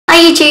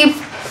YouTube.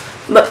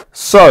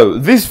 So,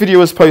 this video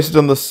was posted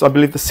on I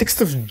believe the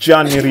 6th of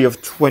January of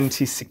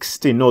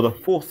 2016. No, the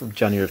 4th of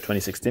January of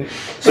 2016.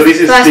 So this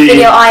is the first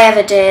video I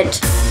ever did.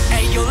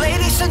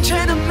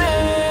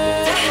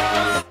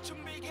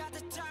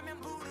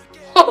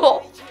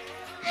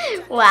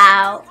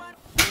 Wow.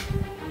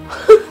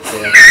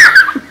 Yeah.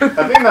 I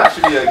think that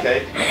should be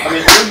okay. I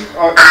mean,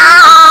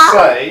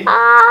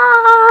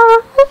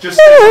 just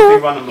say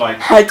something random like...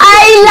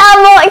 I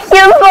love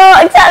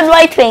ocUKids and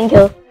my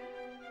twinkle.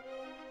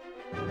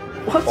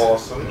 What?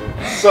 Awesome.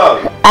 So,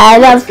 I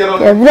let's get on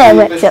to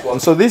this one.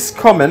 So this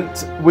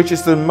comment, which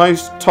is the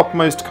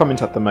topmost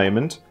comment at the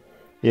moment,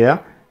 yeah,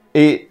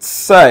 it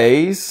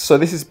says, so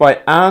this is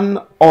by Anne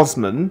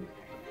Osman,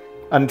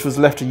 and it was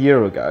left a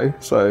year ago,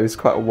 so it's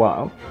quite a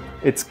while.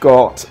 It's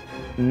got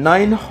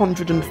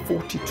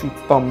 942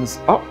 thumbs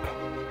up,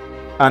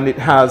 and it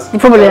has... You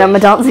probably know I'm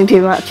dancing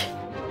too much.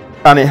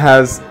 And it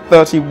has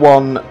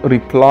 31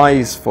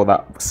 replies for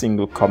that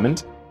single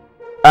comment.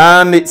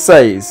 And it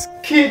says,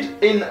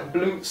 "Kid in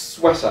blue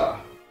sweater,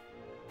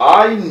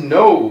 I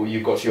know you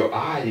got your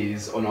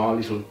eyes on our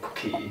little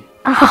cookie."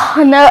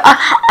 Oh no, I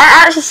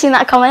actually seen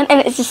that comment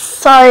and it's just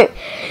so...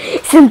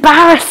 It's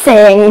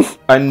embarrassing.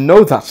 I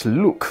know that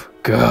look,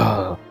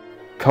 girl.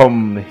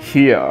 Come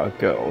here,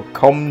 girl.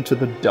 Come to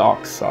the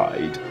dark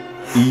side.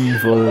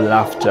 Evil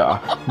laughter.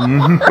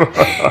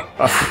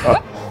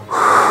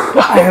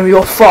 I am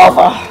your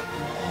father.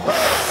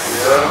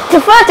 The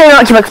first day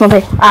not ocUBOX,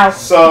 Monty. Ow.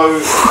 So,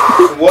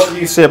 what do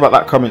you say about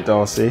that comment,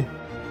 Darcey?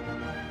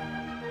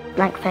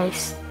 Blank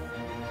face.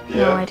 Yeah.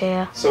 No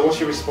idea. So what's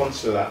your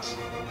response to that?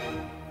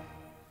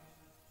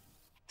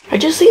 It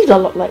just seems a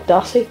lot like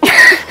Darcey.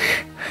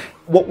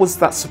 What was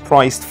that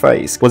surprised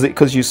face? Was it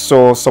because you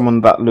saw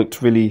someone that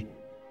looked really,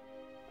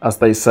 as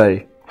they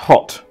say,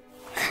 hot?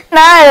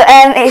 No,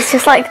 it's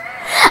just like...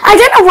 I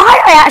don't know why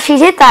I actually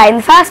did that in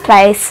the first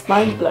place.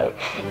 Mind blown.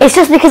 It's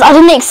just because I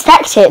didn't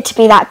expect it to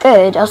be that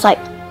good. I was like...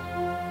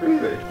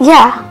 Really?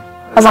 Yeah.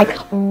 I was like...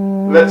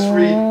 Let's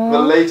read the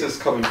latest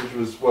comment, which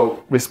was,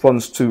 well,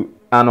 response to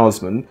Anne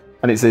Osman.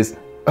 And it says,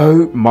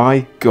 "Oh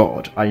my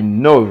god, I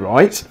know,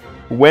 right?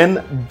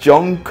 When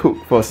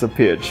Jungkook first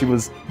appeared, she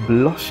was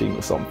blushing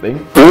or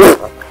something."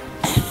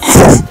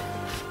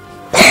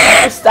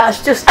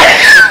 That's just...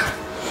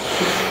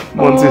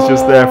 Monty's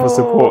just there for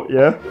support,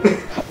 yeah?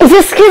 It's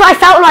just because I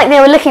felt like they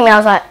were looking at me, I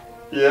was like...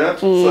 Yeah,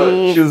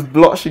 so she was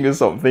blushing or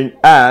something,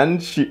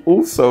 and she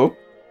also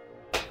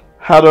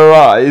had her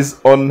eyes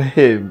on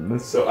him.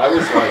 So I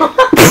was like...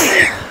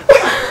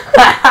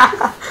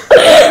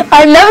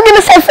 I'm never going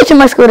to say fish in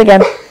my school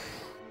again.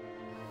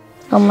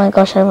 Oh my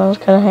gosh, everyone's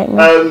going to hate me.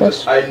 And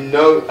I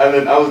know, and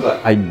then I was like,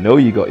 I know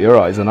you got your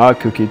eyes on our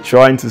cookie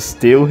trying to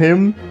steal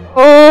him.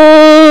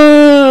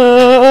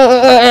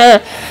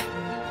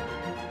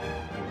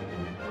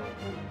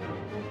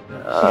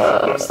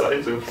 I'm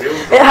starting to feel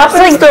It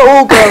happens to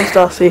all girls,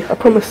 Darcey. I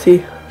promise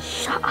you.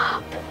 Shut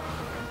up.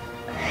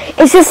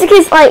 It's just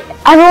because, like,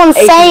 everyone's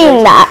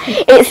saying that.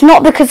 It's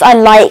not because I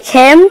like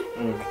him.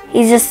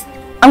 He's just...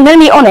 I'm going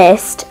to be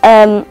honest.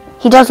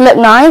 He does look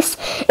nice.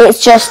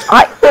 It's just...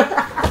 I'm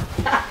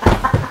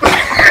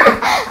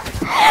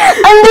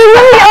being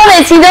really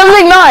honest. He does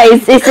look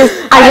nice. It's just...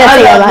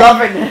 I'm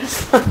loving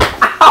this.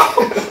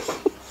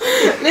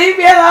 Leave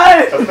me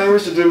alone. I think we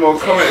should do more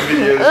comment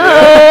videos.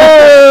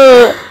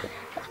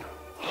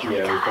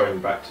 Yeah, we're going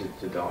back to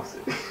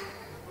Darcey.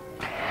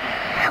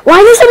 Why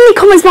are there so many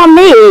comments about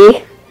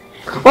me?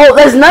 Well,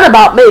 there's none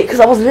about me because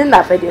I wasn't in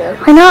that video.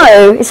 I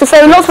know. It's just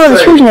so lots of other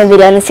children in the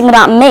video and they sing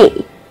about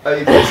me.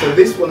 Okay, so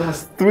this one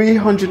has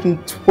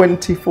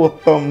 324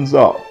 thumbs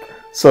up.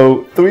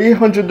 So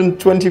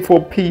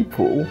 324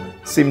 people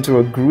seem to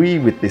agree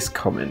with this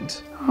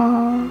comment.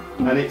 Aww.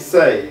 And it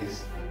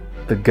says,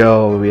 the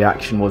girl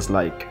reaction was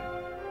like,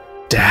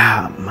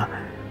 "Damn,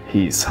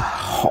 he's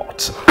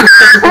hot."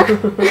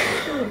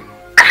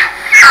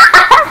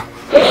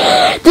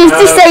 Just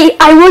to say,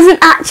 I wasn't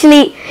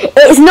actually...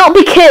 It's not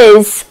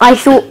because I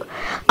thought...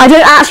 I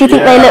don't actually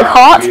think they look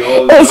hot.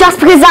 It's just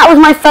because that was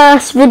my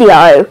first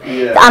video.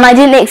 Yeah. And I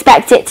didn't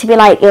expect it to be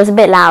like... It was a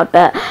bit loud,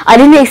 but I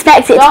didn't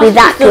expect it to be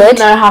that good. I don't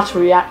know how to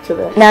react to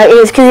this. No, it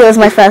was because it was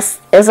my first...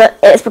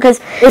 It's because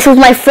this was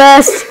my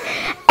first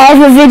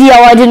ever video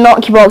I did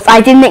on ocUBOX.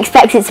 I didn't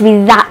expect it to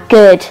be that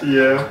good.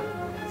 Yeah.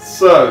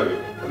 So,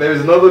 there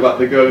is another about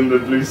the girl in the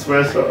blue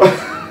sweater.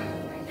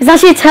 It's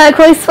actually a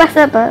turquoise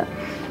sweater, but...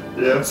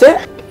 Yeah. That's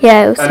it?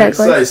 Yeah, it was and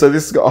turquoise. So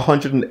this has got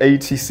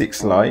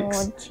 186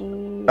 likes.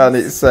 Oh, and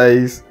it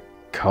says,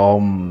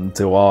 "Come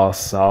to our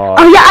side."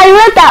 Oh yeah, I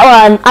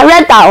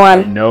read that one.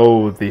 I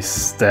know this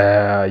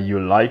stare you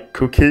like,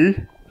 cookie.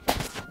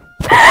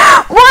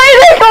 Why are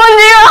they calling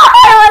me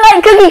I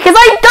like cookie? Because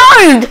I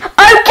don't.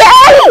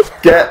 Okay.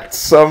 Get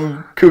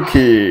some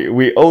cookie.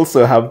 We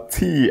also have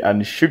tea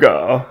and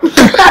sugar.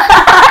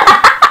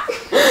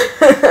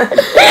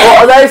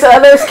 What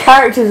are those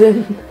characters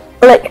in?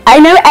 Look, I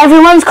know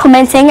everyone's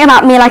commenting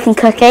about me liking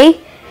cookie.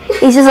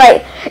 It's just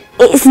like,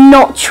 it's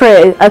not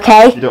true,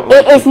 okay?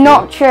 It is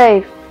not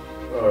true.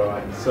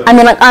 Alright, so... I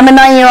mean, like, I'm a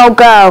 9-year-old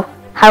girl.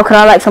 How can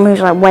I like someone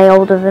who's like way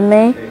older than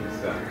me?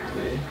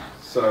 Exactly.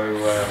 So,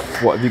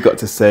 what have you got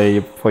to say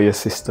for your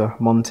sister,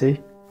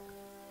 Monty?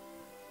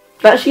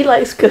 That she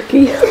likes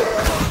cookie.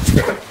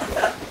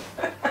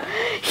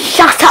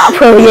 Shut up,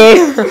 will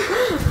you?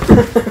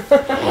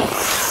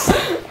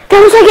 That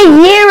was like a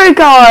year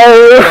ago.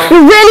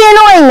 You're really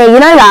annoying me, you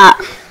know that?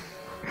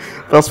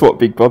 That's what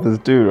big brothers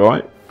do,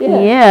 right?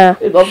 Yeah.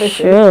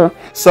 Sure.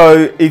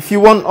 So, if you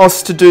want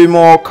us to do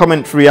more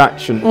comment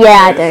reaction... Yeah,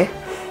 I do.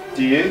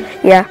 Do you?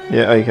 Yeah.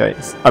 Yeah, okay.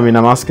 I mean,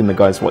 I'm asking the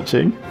guys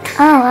watching.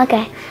 Oh,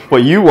 okay.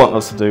 What you want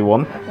us to do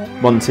one?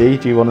 Monty,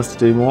 do you want us to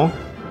do more?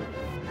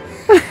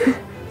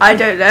 I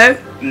don't know.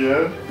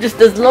 Yeah. Just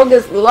as long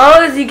as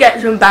you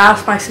get to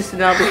embarrass my sister,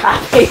 then I'll be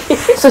happy.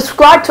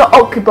 Subscribe to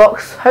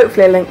OCUBOX.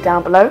 Hopefully a link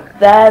down below.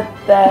 There.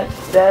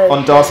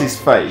 On Darcey's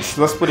face.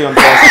 Let's put it on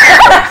Darcey's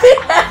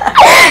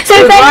face.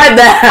 So right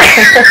there.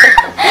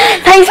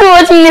 thanks for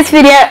watching this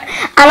video.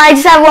 And I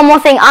just have one more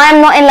thing.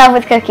 I'm not in love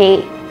with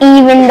Cookie.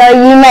 Even though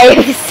you may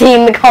have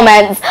seen the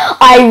comments,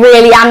 I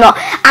really am not.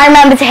 I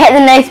remember to hit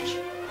the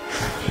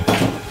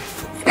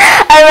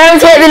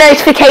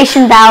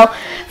notification bell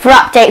for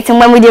updates and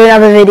when we do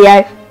another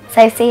video.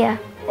 So see ya.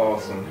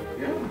 Awesome.